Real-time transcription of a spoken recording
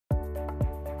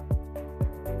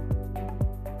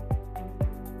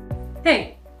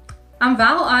Hey, I'm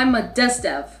Val, I'm a desk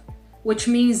dev, which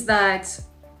means that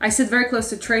I sit very close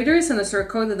to traders and the sort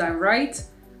of code that I write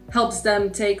helps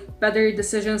them take better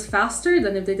decisions faster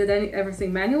than if they did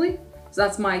everything manually. So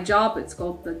that's my job, it's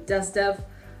called the desk dev.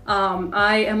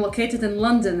 I am located in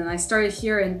London and I started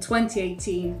here in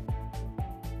 2018.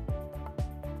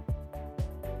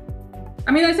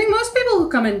 I mean, I think most people who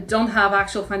come in don't have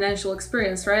actual financial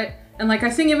experience, right? And like,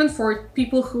 I think even for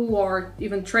people who are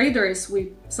even traders,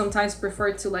 we sometimes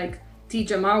prefer to like teach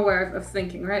them our way of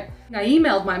thinking, right? I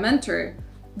emailed my mentor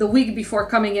the week before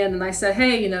coming in and I said,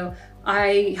 hey,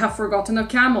 I have forgotten a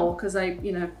camel because I,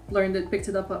 learned it, picked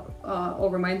it up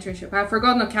over my internship. I have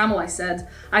forgotten a camel, I said.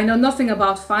 I know nothing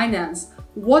about finance.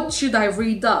 What should I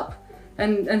read up?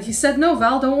 And he said, no,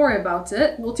 Val, don't worry about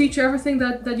it. We'll teach you everything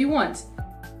that you want.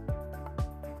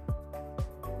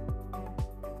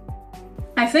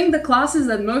 I think the classes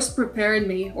that most prepared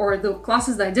me, or the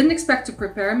classes that I didn't expect to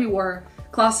prepare me, were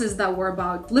classes that were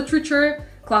about literature,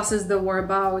 classes that were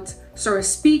about sort of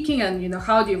speaking and,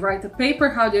 how do you write a paper,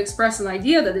 how do you express an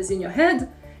idea that is in your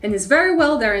head and is very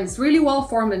well there and it's really well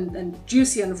formed and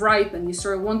juicy and ripe, and you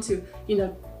sort of want to,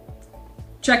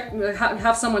 check,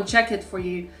 have someone check it for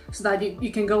you so that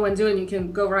you can go and do it and you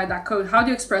can go write that code. How do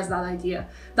you express that idea?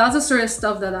 That's the sort of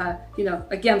stuff that I,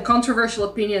 again, controversial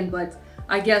opinion, but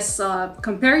I guess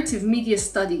comparative media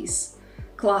studies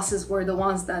classes were the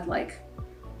ones that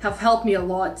have helped me a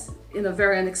lot in a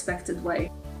very unexpected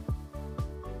way.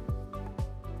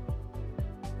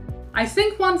 I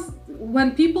think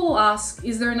when people ask,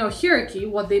 is there no hierarchy,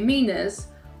 what they mean is,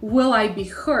 will I be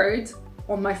heard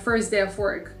on my first day of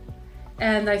work?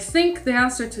 And I think the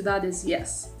answer to that is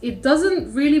yes. It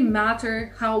doesn't really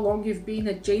matter how long you've been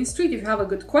at Jane Street. If you have a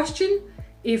good question,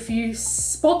 if you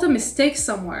spot a mistake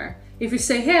somewhere, if you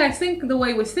say, hey, I think the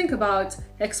way we think about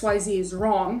XYZ is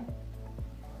wrong,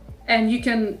 and you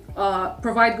can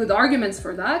provide good arguments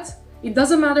for that, it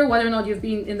doesn't matter whether or not you've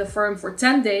been in the firm for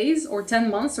 10 days or 10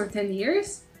 months or 10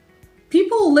 years.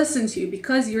 People will listen to you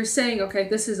because you're saying, okay,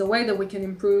 this is a way that we can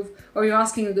improve, or you're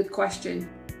asking a good question.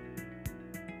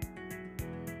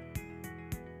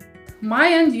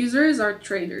 My end users are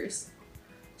traders.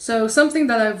 So something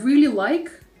that I really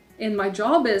like in my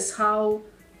job is how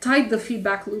tight the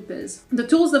feedback loop is. The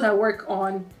tools that I work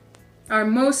on are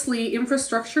mostly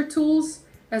infrastructure tools,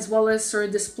 as well as sort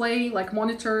of display,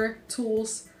 monitor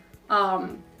tools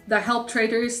that help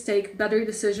traders take better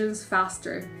decisions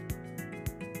faster.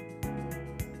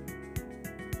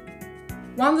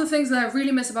 One of the things that I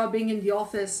really miss about being in the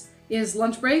office is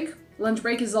lunch break. Lunch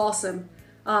break is awesome.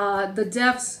 The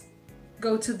devs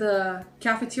go to the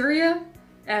cafeteria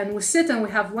and we sit and we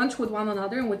have lunch with one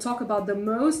another and we talk about the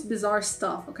most bizarre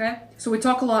stuff, okay? So we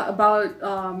talk a lot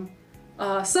about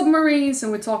submarines,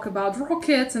 and we talk about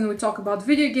rockets, and we talk about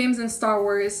video games and Star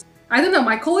Wars. I don't know,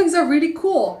 my colleagues are really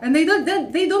cool, and they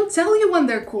don't tell you when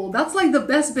they're cool. That's like the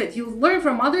best bit. You learn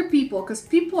from other people because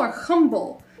people are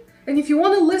humble. And if you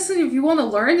want to listen, if you want to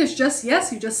learn, it's just,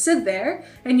 yes, you just sit there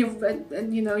and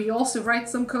you also write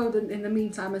some code in the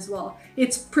meantime as well.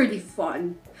 It's pretty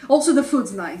fun. Also, the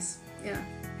food's nice. Yeah.